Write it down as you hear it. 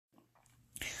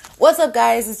What's up,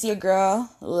 guys? It's your girl,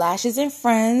 Lashes and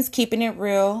Friends, keeping it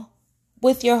real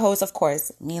with your host, of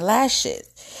course, me, Lashes.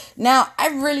 Now, I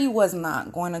really was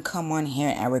not going to come on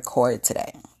here and record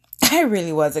today. I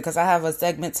really wasn't, because I have a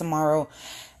segment tomorrow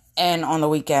and on the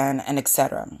weekend and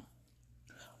etc.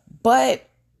 But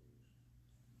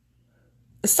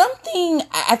something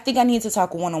I think I need to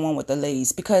talk one-on-one with the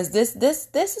ladies, because this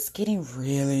is getting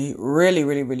really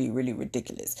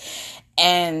ridiculous.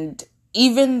 And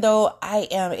even though I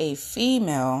am a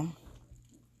female,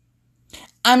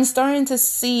 I'm starting to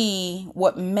see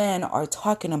what men are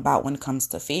talking about when it comes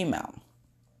to female.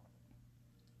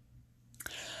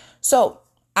 So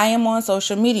I am on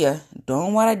social media,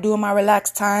 doing what I do in my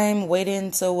relaxed time,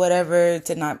 waiting till whatever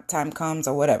time comes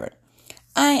or whatever.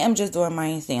 I am just doing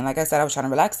my thing. Like I said, I was trying to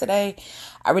relax today.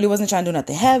 I really wasn't trying to do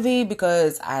nothing heavy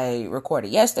because I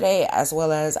recorded yesterday, as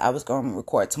well as I was going to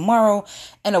record tomorrow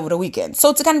and over the weekend.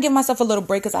 So to kind of give myself a little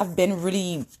break, because I've been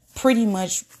really pretty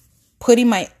much putting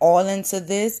my all into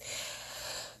this,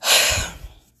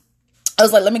 I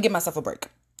was like, let me give myself a break.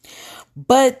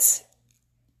 But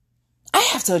I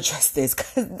have to address this,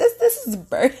 because this is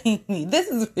burning me. This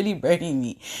is really burning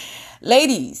me.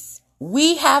 Ladies,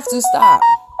 we have to stop.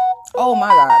 Oh my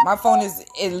God, my phone is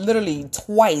literally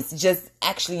twice, just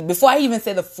actually, before I even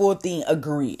say the full thing,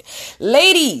 agreed.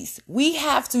 Ladies, we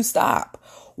have to stop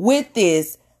with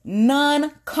this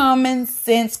non-common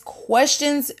sense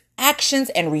questions,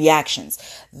 actions, and reactions.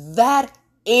 That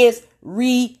is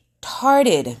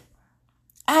retarded.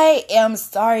 I am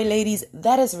sorry, ladies,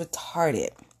 that is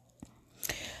retarded.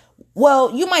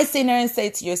 Well, you might sit there and say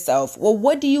to yourself, well,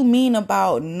 what do you mean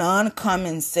about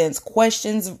non-common sense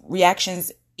questions,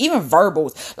 reactions, even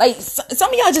verbals? Like,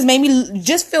 some of y'all just made me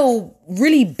just feel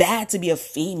really bad to be a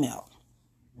female.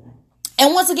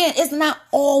 And once again, it's not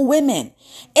all women.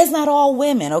 It's not all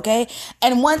women, okay?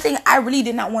 And one thing I really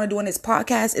did not want to do in this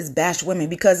podcast is bash women,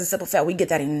 because the simple fact we get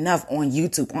that enough on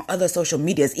YouTube, on other social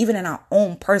medias, even in our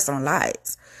own personal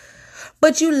lives.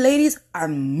 But you ladies are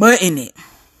mutting it.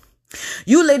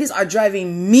 You ladies are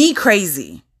driving me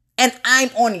crazy, and I'm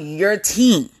on your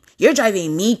team. You're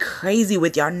driving me crazy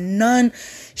with your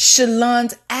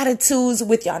nonchalant attitudes,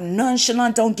 with your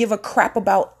nonchalant, don't give a crap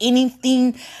about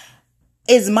anything,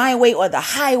 is my way or the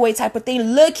highway type of thing.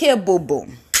 Look here, boo-boo.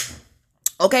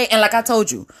 Okay, and like I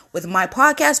told you, with my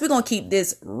podcast, we're going to keep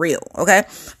this real, okay?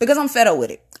 Because I'm fed up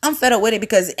with it. I'm fed up with it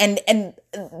because, and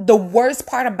the worst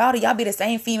part about it, y'all be the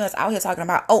same females out here talking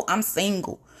about, oh, I'm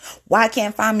single. Why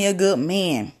can't I find me a good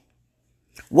man?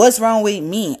 What's wrong with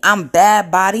me? I'm bad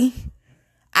body.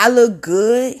 I look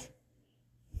good.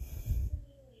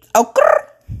 Okay.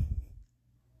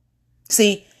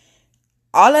 See,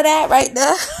 all of that right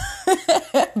there,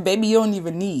 baby, you don't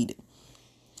even need it.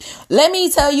 Let me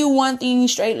tell you one thing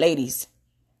straight, ladies.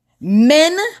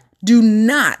 Men do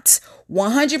not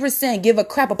 100% give a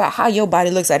crap about how your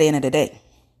body looks at the end of the day.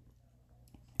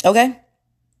 Okay?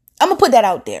 I'm going to put that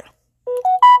out there.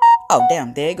 Oh,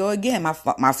 damn, there you go again.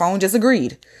 My phone just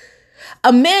agreed.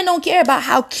 A man don't care about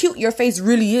how cute your face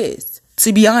really is,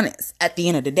 to be honest, at the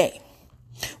end of the day.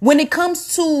 When it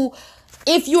comes to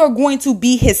if you are going to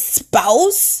be his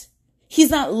spouse, he's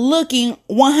not looking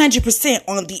 100%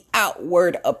 on the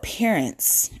outward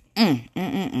appearance. Dang,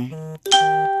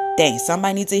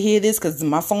 somebody needs to hear this, because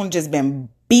my phone just been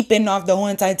beeping off the whole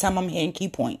entire time I'm hearing key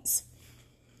points.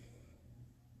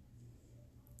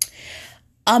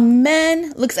 A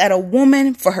man looks at a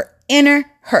woman for her inner,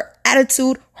 her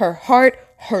attitude, her heart,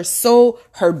 her soul,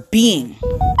 her being.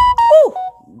 Woo!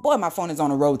 Boy, my phone is on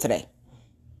the road today.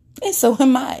 And so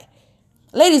am I.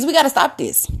 Ladies, we got to stop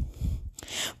this.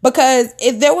 Because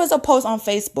if there was a post on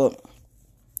Facebook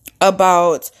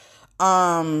about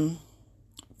ladies,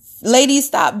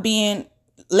 and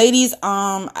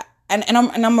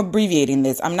I'm abbreviating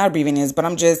this. I'm not abbreviating this, but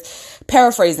I'm just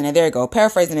paraphrasing it. There you go.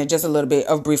 Paraphrasing it just a little bit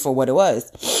of brief for what it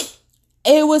was.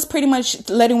 It was pretty much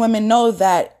letting women know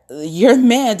that your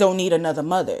man don't need another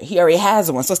mother. He already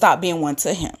has one. So stop being one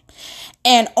to him.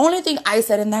 And only thing I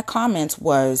said in that comment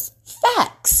was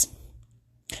facts.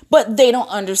 But they don't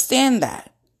understand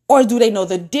that. Or do they know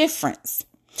the difference?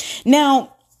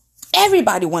 Now,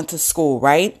 everybody went to school,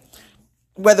 right?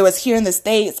 Whether it's here in the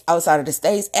States, outside of the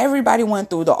States, everybody went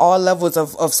through all levels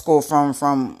of school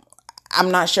from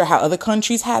I'm not sure how other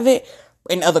countries have it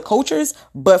in other cultures,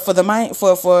 but for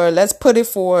let's put it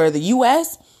for the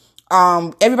US,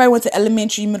 everybody went to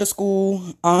elementary, middle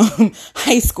school,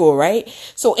 high school, right?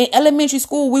 So in elementary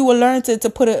school, we will learn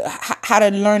how to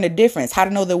learn the difference, how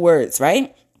to know the words,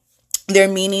 right? Their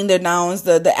meaning, their nouns,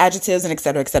 the adjectives, and et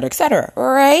cetera, et cetera, et cetera.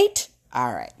 Right?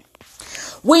 All right.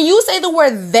 When you say the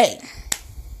word they,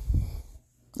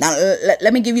 Now,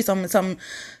 let me give you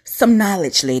some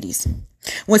knowledge, ladies.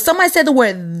 When somebody said the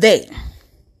word they,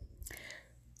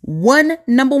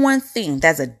 number one thing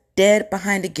that's a dead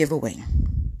behind the giveaway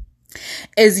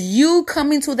is you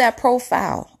come into that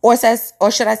profile, or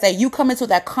should I say, you come into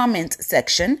that comment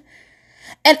section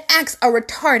and ask a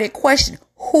retarded question.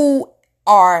 Who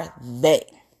are they?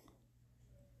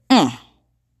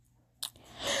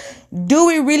 Do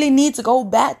we really need to go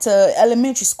back to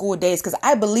elementary school days? Because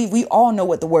I believe we all know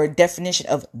what the word definition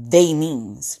of they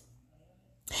means.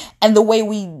 And the way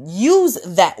we use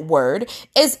that word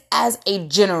is as a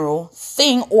general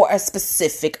thing or a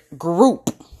specific group.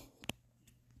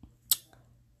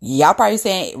 Y'all probably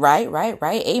saying, right.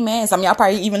 Amen. Some of y'all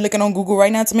probably even looking on Google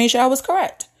right now to make sure I was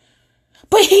correct.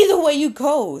 But either way you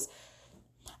goes,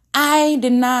 I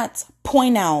did not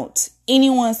point out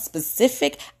anyone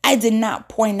specific. I did not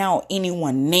point out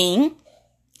anyone name.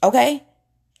 Okay?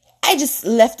 I just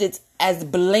left it as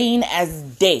plain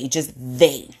as they, just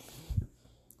they.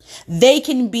 They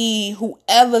can be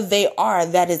whoever they are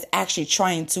that is actually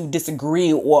trying to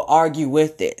disagree or argue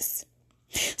with this.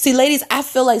 See, ladies, I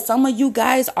feel like some of you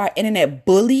guys are internet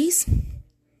bullies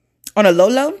on a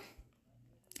low.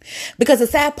 Because the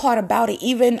sad part about it,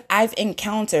 even I've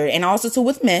encountered, and also too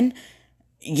with men,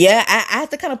 yeah, I have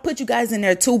to kind of put you guys in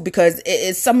there too, because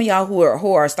it's some of y'all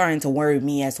who are starting to worry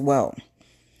me as well.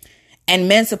 And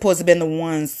men supposed to be the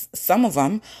ones, some of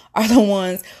them are the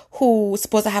ones who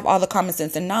supposed to have all the common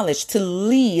sense and knowledge to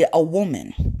lead a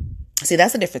woman. See,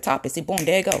 that's a different topic. See, boom,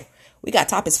 there you go. We got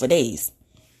topics for days.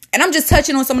 And I'm just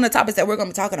touching on some of the topics that we're going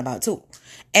to be talking about too.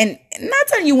 And not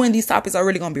telling you when these topics are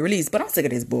really going to be released, but I'm sick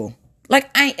of this bull. Like,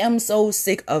 I am so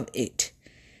sick of it.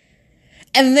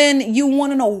 And then you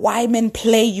want to know why men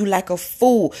play you like a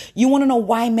fool. You want to know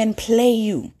why men play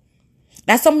you.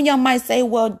 Now, some of y'all might say,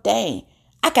 well, dang,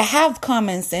 I could have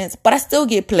common sense, but I still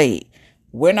get played.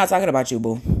 We're not talking about you,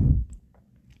 boo.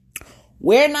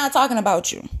 We're not talking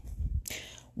about you.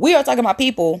 We are talking about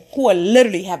people who are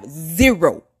literally have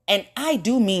zero, and I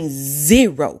do mean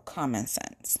zero common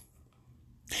sense.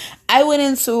 I went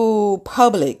into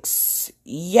Publix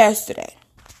yesterday.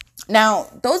 Now,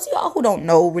 those of y'all who don't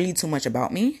know really too much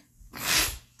about me,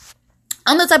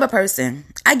 I'm the type of person,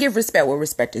 I give respect where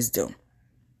respect is due.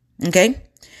 Okay?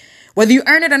 Whether you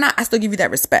earn it or not, I still give you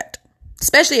that respect.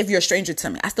 Especially if you're a stranger to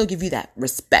me, I still give you that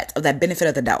respect of that benefit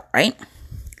of the doubt, right?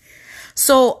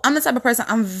 So I'm the type of person,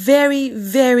 I'm very,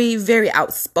 very, very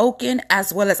outspoken,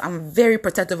 as well as I'm very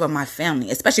protective of my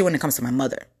family, especially when it comes to my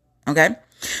mother. Okay?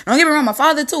 Don't get me wrong, my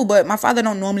father too, but my father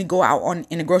don't normally go out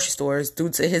in the grocery stores due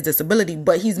to his disability,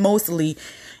 but he's mostly,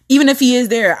 even if he is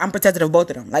there, I'm protective of both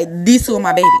of them. Like, these two are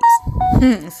my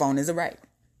babies. Phone is right.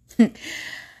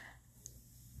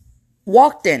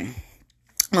 Walked in.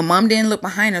 My mom didn't look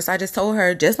behind her, so I just told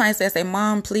her, just like I say,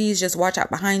 Mom, please just watch out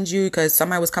behind you, because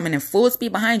somebody was coming in full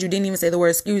speed behind you, didn't even say the word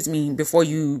excuse me before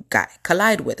you got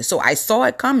collided with it. So I saw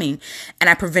it coming, and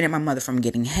I prevented my mother from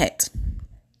getting hit.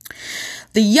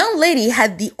 The young lady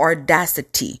had the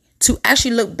audacity to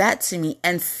actually look back to me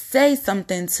and say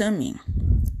something to me.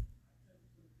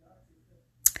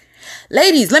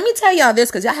 Ladies, let me tell y'all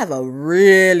this, because y'all have a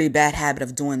really bad habit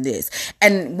of doing this.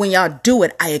 And when y'all do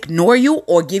it, I ignore you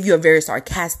or give you a very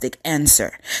sarcastic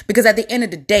answer. Because at the end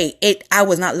of the day, I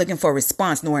was not looking for a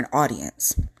response nor an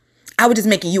audience. I was just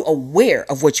making you aware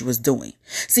of what you was doing.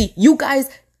 See, you guys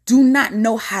do not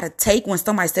know how to take when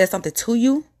somebody says something to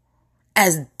you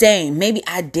as, dang, maybe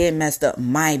I did messed up,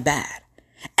 my bad.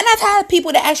 And I've had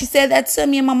people that actually said that to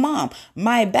me and my mom,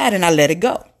 my bad, and I let it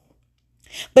go.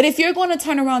 But if you're going to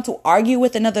turn around to argue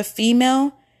with another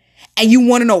female and you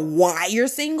want to know why you're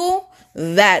single,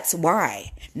 that's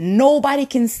why. Nobody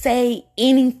can say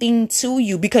anything to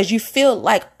you because you feel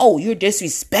like, oh, you're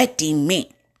disrespecting me.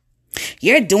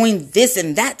 You're doing this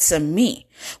and that to me.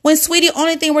 When, sweetie,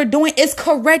 only thing we're doing is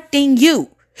correcting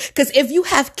you. Because if you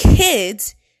have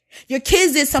kids, your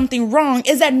kids did something wrong.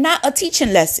 Is that not a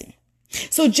teaching lesson?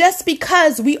 So just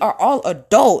because we are all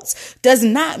adults does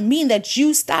not mean that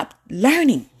you stop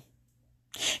learning.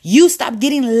 You stop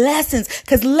getting lessons.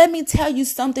 Because let me tell you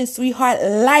something, sweetheart.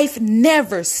 Life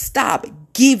never stopped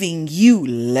giving you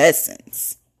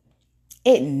lessons.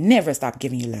 It never stopped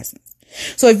giving you lessons.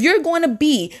 So if you're going to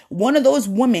be one of those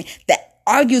women that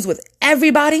argues with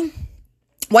everybody,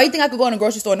 why do you think I could go in a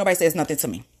grocery store and nobody says nothing to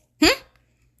me?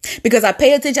 Because I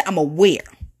pay attention, I'm aware.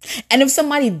 And if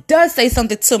somebody does say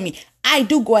something to me, I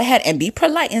do go ahead and be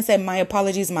polite and say, my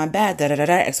apologies, my bad,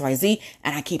 XYZ.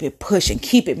 And I keep it pushing,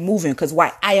 keep it moving, because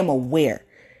why? I am aware.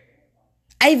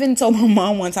 I even told my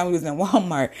mom one time we was in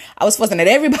Walmart, I was fussing at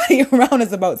everybody around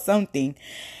us about something.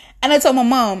 And I told my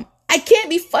mom, I can't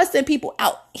be fussing people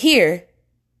out here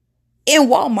in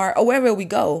Walmart or wherever we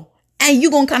go, and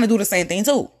you gonna kind of do the same thing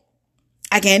too.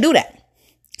 I can't do that.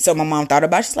 So my mom thought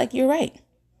about it. She's like, you're right.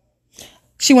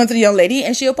 She went to the young lady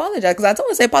and she apologized, because I told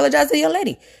her, say, apologize to the young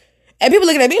lady. And people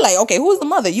looking at me like, okay, who's the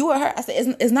mother? You or her? I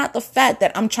said, it's not the fact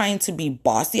that I'm trying to be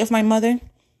bossy of my mother.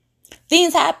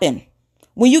 Things happen.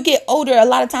 When you get older, a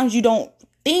lot of times you don't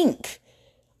think.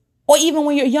 Or even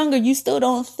when you're younger, you still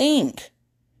don't think.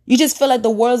 You just feel like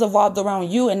the world's evolved around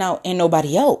you and now ain't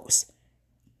nobody else.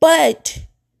 But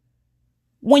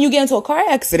when you get into a car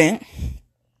accident,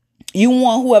 you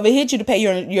want whoever hit you to pay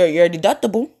your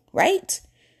deductible, right?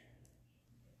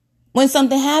 When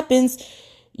something happens,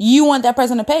 you want that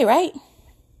person to pay, right?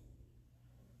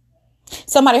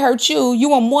 Somebody hurt you, you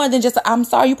want more than just I'm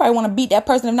sorry. You probably want to beat that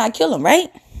person if not kill them, right?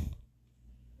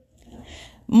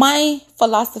 My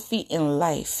philosophy in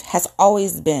life has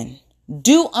always been,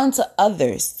 do unto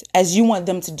others as you want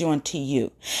them to do unto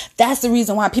you. That's the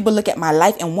reason why people look at my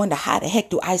life and wonder, how the heck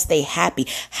do I stay happy?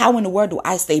 How in the world do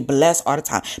I stay blessed all the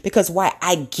time? Because why?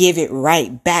 I give it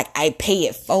right back. I pay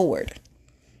it forward.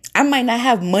 I might not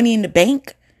have money in the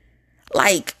bank.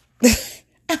 Like,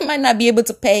 I might not be able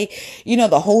to pay,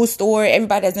 the whole store,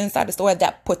 everybody that's inside the store at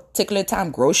that particular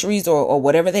time, groceries or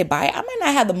whatever they buy. I might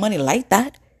not have the money like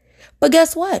that. But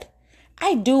guess what?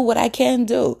 I do what I can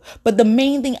do. But the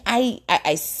main thing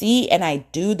I see and I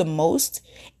do the most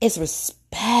is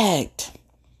respect.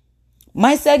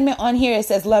 My segment on here, it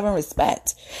says love and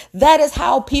respect. That is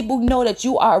how people know that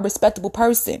you are a respectable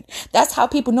person. That's how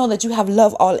people know that you have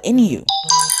love all in you.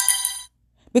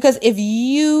 Because if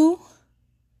you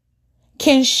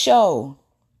can show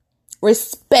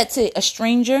respect to a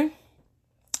stranger,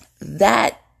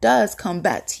 that does come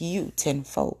back to you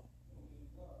tenfold.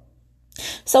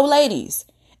 So ladies,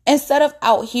 instead of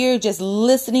out here just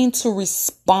listening to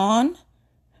respond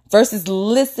versus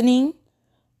listening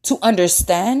to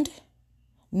understand,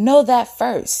 know that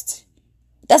first.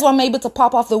 That's why I'm able to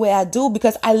pop off the way I do,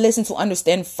 because I listen to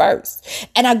understand first.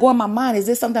 And I go in my mind, is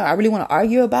this something I really want to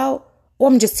argue about? Or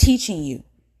I'm just teaching you?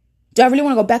 Do I really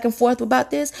want to go back and forth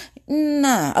about this?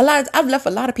 Nah. I've left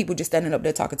a lot of people just standing up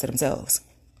there talking to themselves.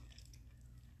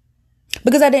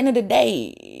 Because at the end of the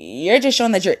day, you're just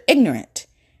showing that you're ignorant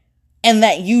and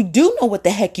that you do know what the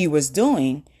heck you was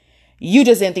doing. You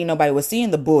just didn't think nobody was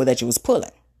seeing the bull that you was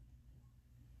pulling.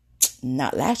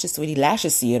 Not lashes, sweetie.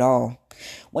 Lashes see it all.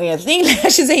 When you think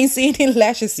lashes ain't seeing it,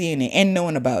 lashes seeing it and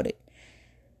knowing about it.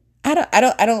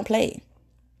 I don't play.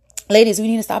 Ladies, we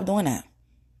need to stop doing that.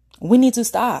 We need to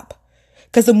stop.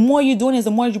 Because the more you're doing is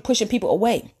the more you're pushing people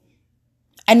away.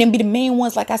 And then be the main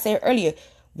ones, like I said earlier.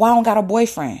 Why I don't got a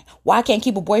boyfriend? Why I can't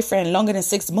keep a boyfriend longer than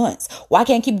 6 months? Why I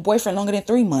can't keep a boyfriend longer than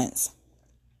 3 months?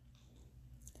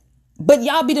 But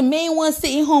y'all be the main ones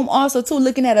sitting home also too,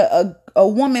 looking at a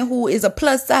woman who is a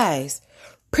plus size.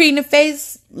 Pretty in the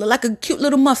face, look like a cute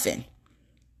little muffin.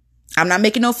 I'm not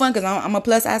making no fun because I'm a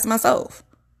plus size myself.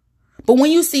 But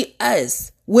when you see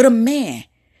us with a man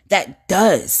that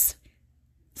does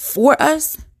for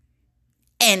us,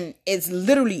 and it's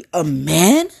literally a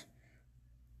man,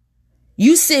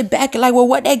 you sit back and like, well,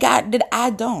 what they got that I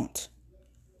don't?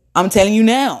 I'm telling you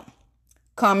now,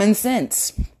 common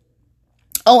sense.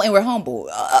 Oh, and we're humble,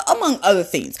 among other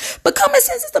things. But common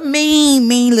sense is the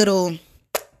main little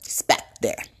speck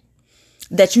there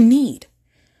that you need.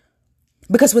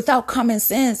 Because without common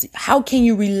sense, how can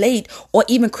you relate or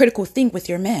even critical think with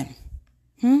your man?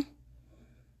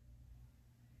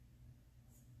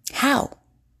 How?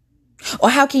 Or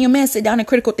how can your man sit down and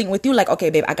critical think with you? Like, okay,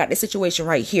 babe, I got this situation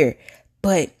right here,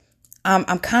 but I'm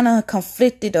kind of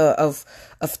conflicted of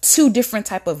two different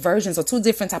type of versions or two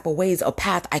different type of ways or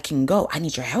path I can go. I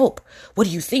need your help. What do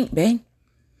you think, babe?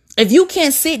 If you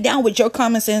can't sit down with your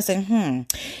common sense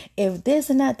and, if this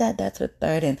and that to the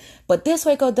third, and but this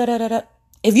way go da.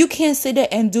 If you can't sit there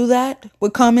and do that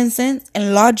with common sense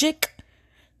and logic,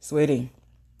 sweetie,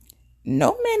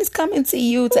 no man is coming to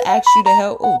you to ask you to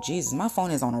help. Oh, Jesus, my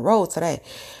phone is on a roll today.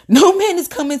 No man is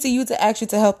coming to you to ask you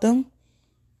to help them.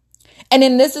 And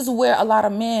then this is where a lot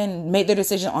of men make their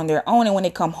decision on their own. And when they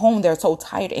come home, they're so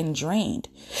tired and drained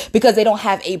because they don't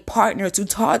have a partner to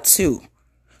talk to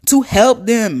help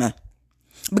them.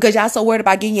 Because y'all so worried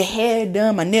about getting your hair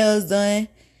done, my nails done,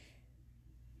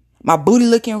 my booty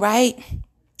looking right,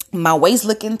 my waist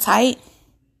looking tight.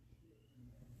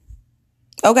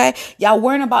 Okay, y'all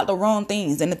worrying about the wrong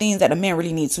things and the things that a man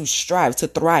really needs to strive, to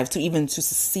thrive, to even to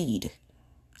succeed.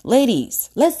 Ladies,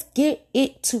 let's get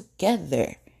it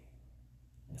together.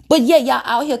 But yeah, y'all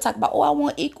out here talking about, oh, I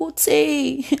want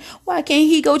equality. Why can't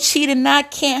he go cheat and I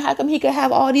can't? How come he could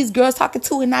have all these girls talking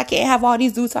to and I can't have all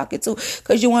these dudes talking to?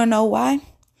 Because you want to know why?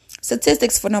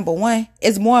 Statistics for number one,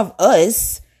 it's more of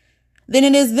us than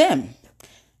it is them.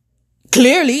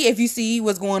 Clearly, if you see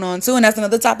what's going on too, and that's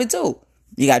another topic too.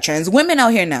 You got trans women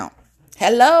out here now.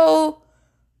 Hello.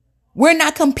 We're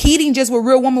not competing just with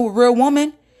real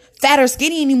woman, fat or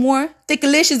skinny anymore,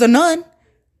 thickalicious or none.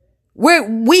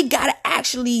 We gotta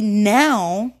actually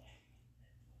now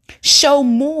show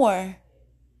more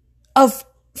of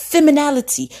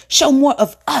femininity, show more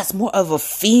of us, more of a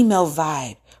female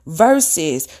vibe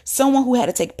versus someone who had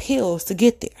to take pills to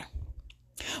get there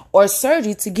or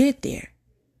surgery to get there.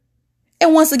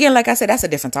 And once again, like I said, that's a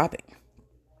different topic.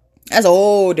 That's a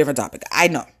whole different topic. I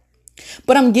know.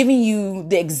 But I'm giving you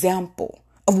the example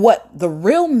of what the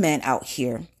real men out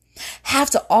here have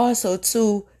to also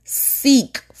to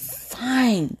seek,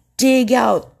 find, dig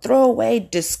out, throw away,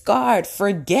 discard,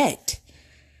 forget.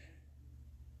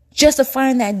 Just to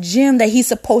find that gem that he's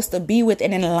supposed to be with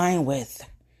and in line with.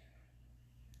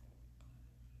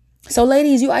 So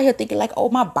ladies, you out here thinking like, oh,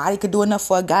 my body could do enough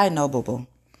for a guy. No, boo-boo.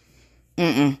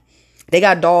 They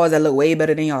got dolls that look way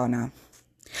better than y'all now.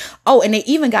 Oh, and they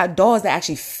even got dolls that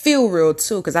actually feel real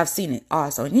too, because I've seen it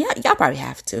also. And yeah, y'all probably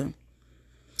have to.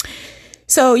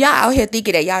 So y'all out here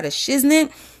thinking that y'all the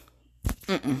shiznit.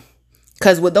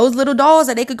 Because with those little dolls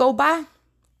that they could go buy,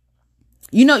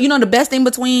 you know the best thing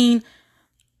between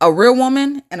a real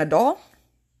woman and a doll?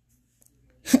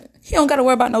 He don't got to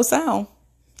worry about no sound.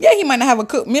 Yeah, he might not have a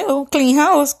cooked meal, clean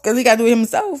house, because he got to do it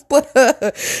himself. But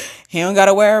he don't got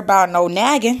to worry about no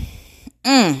nagging.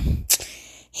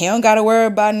 He don't got to worry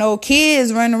about no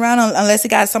kids running around unless he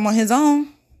got some on his own.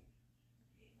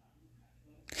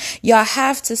 Y'all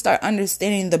have to start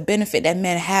understanding the benefit that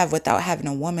men have without having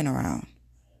a woman around.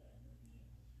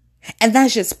 And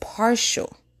that's just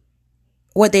partial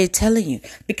what they're telling you.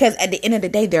 Because at the end of the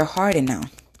day, they're hardened now.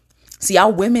 See,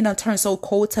 y'all women are turned so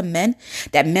cold to men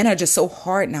that men are just so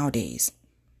hard nowadays.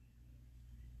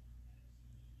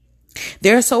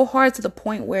 They're so hard to the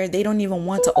point where they don't even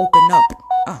want to open up.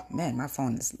 Oh man, my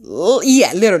phone is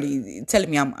literally telling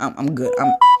me I'm good.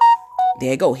 There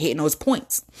you go, hitting those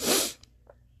points.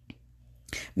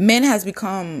 Men has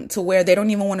become to where they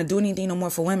don't even want to do anything no more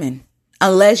for women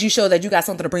unless you show that you got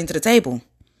something to bring to the table.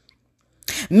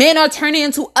 Men are turning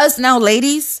into us now,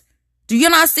 ladies. Do you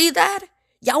not see that?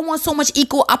 Y'all want so much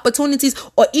equal opportunities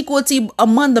or equality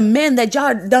among the men that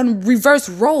y'all done reverse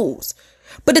roles.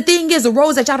 But the thing is, the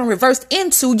roles that y'all done reversed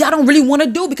into, y'all don't really want to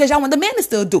do because y'all want the men to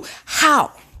still do.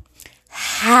 How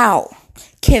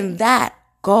can that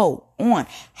go on?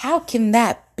 How can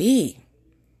that be?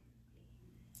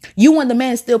 You want the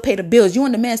man to still pay the bills. You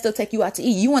want the man to still take you out to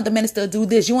eat. You want the man to still do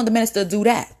this. You want the man to still do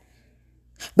that.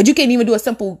 But you can't even do a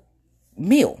simple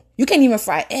meal. You can't even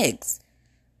fry eggs.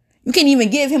 You can't even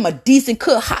give him a decent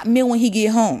cooked hot meal when he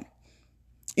get home.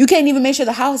 You can't even make sure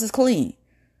the house is clean.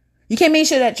 You can't make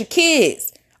sure that your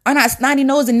kids are not snotty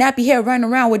nose and nappy hair running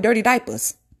around with dirty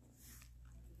diapers.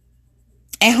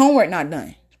 And homework not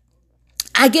done.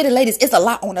 I get it, ladies. It's a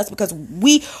lot on us because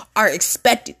we are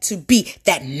expected to be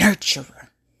that nurturer.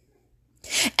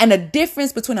 And the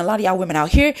difference between a lot of y'all women out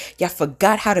here, y'all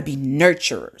forgot how to be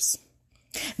nurturers.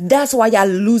 That's why y'all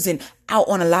losing out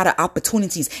on a lot of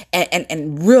opportunities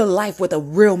and real life with a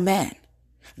real man.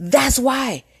 That's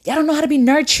why. Y'all don't know how to be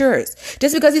nurturers.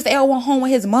 Just because he say, oh, I want home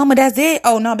with his mama, that's it.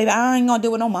 Oh, no, baby, I ain't gonna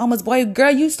deal with no mama's boy.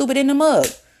 Girl, you stupid in the mug.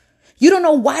 You don't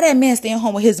know why that man staying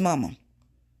home with his mama.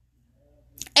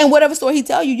 And whatever story he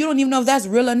tell you, you don't even know if that's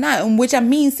real or not. And which I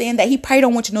mean saying that he probably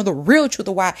don't want you to know the real truth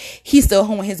of why he's still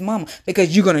home with his mama.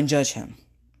 Because you're gonna judge him.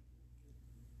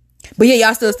 But yeah,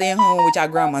 y'all still staying home with y'all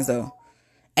grandmas though.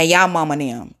 And y'all mama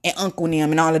them. And uncle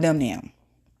them and all of them.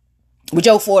 With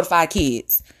your 4 to 5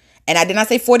 kids. And I did not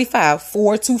say 45,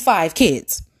 4 to 5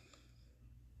 kids.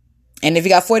 And if you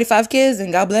got 45 kids,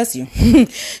 then God bless you.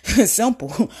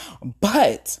 Simple.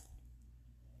 But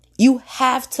you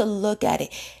have to look at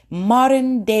it.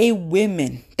 Modern day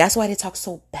women. That's why they talk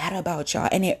so bad about y'all.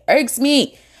 And it irks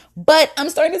me. But I'm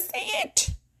starting to say it.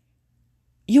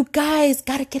 You guys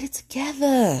got to get it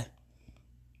together.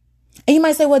 And you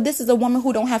might say, well, this is a woman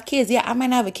who don't have kids. Yeah, I might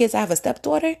not have a kid. I have a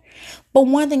stepdaughter. But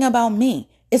one thing about me,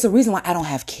 it's a reason why I don't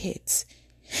have kids.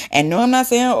 And no, I'm not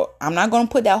saying, I'm not going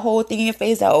to put that whole thing in your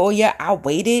face that, oh yeah, I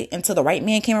waited until the right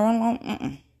man came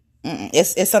around.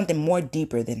 It's something more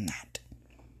deeper than that.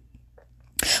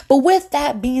 But with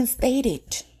that being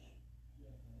stated,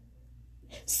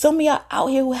 some of y'all out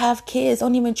here who have kids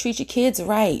don't even treat your kids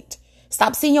right.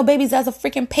 Stop seeing your babies as a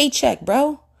freaking paycheck,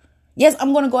 bro. Yes,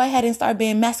 I'm going to go ahead and start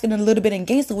being masculine a little bit and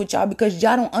gangster with y'all because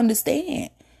y'all don't understand.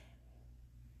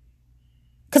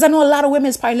 Because I know a lot of women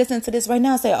is probably listening to this right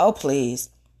now and say, oh, please.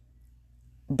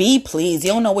 Be please.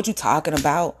 You don't know what you're talking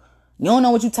about. You don't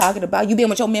know what you talking about. You been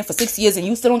with your man for 6 years and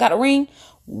you still don't got a ring.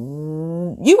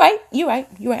 You right.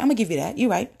 I'm gonna give you that. You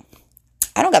right.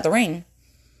 I don't got the ring.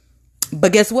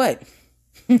 But guess what?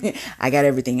 I got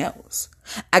everything else.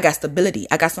 I got stability.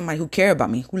 I got somebody who care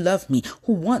about me, who love me,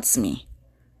 who wants me.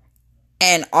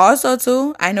 And also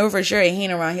too, I know for sure he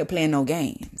ain't around here playing no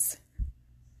games.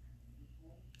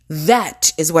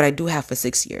 That is what I do have for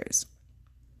 6 years.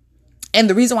 And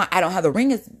the reason why I don't have the ring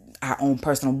is our own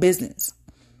personal business.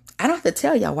 I don't have to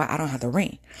tell y'all why I don't have the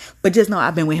ring. But just know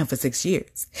I've been with him for 6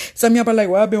 years. Some of y'all be like,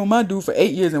 well, I've been with my dude for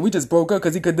 8 years and we just broke up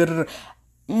because he could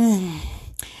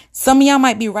Some of y'all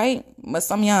might be right, but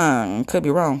some of y'all could be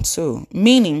wrong too.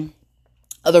 Meaning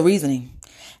of the reasoning.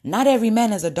 Not every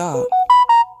man is a dog.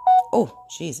 Oh,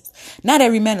 Jesus. Not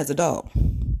every man is a dog.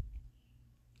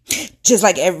 Just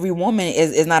like every woman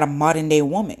is not a modern day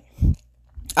woman.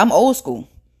 I'm old school.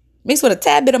 Mixed with a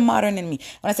tad bit of modern in me.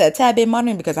 When I say a tad bit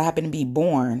modern, because I happen to be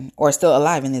born or still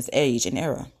alive in this age and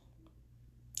era.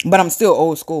 But I'm still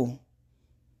old school.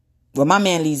 Well, my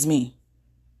man leads me.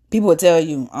 People will tell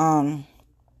you, I'm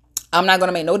not going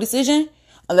to make no decision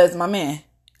unless my man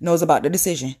knows about the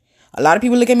decision. A lot of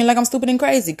people look at me like I'm stupid and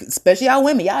crazy, especially y'all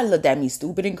women. Y'all looked at me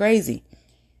stupid and crazy.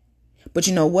 But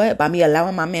you know what? By me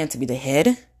allowing my man to be the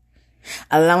head,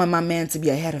 allowing my man to be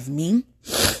ahead of me,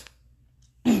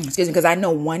 excuse me, because I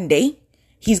know one day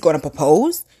he's going to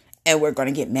propose and we're going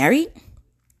to get married.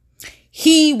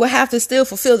 He will have to still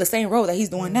fulfill the same role that he's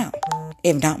doing now,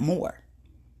 if not more.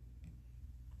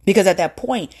 Because at that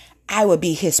point, I would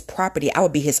be his property. I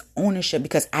would be his ownership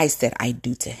because I said I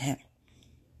do to him.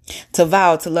 To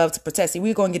vow, to love, to protect. See,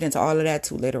 we're going to get into all of that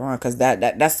too later on because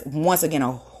that's once again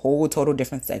a whole total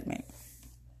different segment.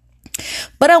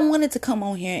 But I wanted to come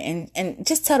on here and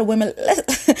just tell the women,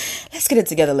 let's get it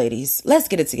together, ladies. Let's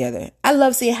get it together. I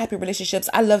love seeing happy relationships.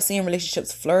 I love seeing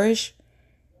relationships flourish.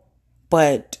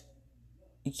 But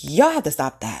y'all have to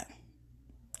stop that.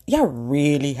 Y'all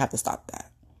really have to stop that.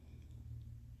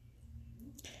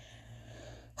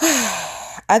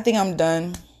 I think I'm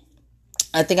done.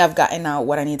 I think I've gotten out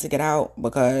what I need to get out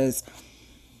because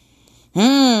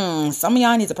some of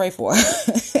y'all need to pray for.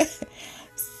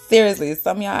 Seriously,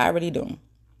 some of y'all already do.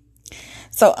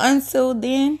 So until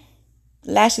then,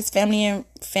 Lashes family and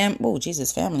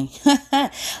family.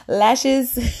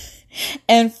 Lashes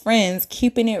and friends,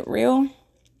 keeping it real.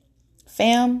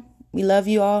 Fam, we love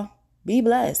you all. Be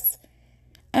blessed.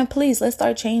 And please, let's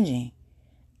start changing.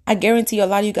 I guarantee a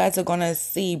lot of you guys are going to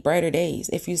see brighter days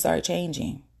if you start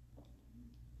changing.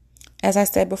 As I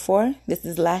said before, this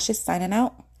is Lashes signing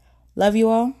out. Love you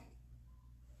all.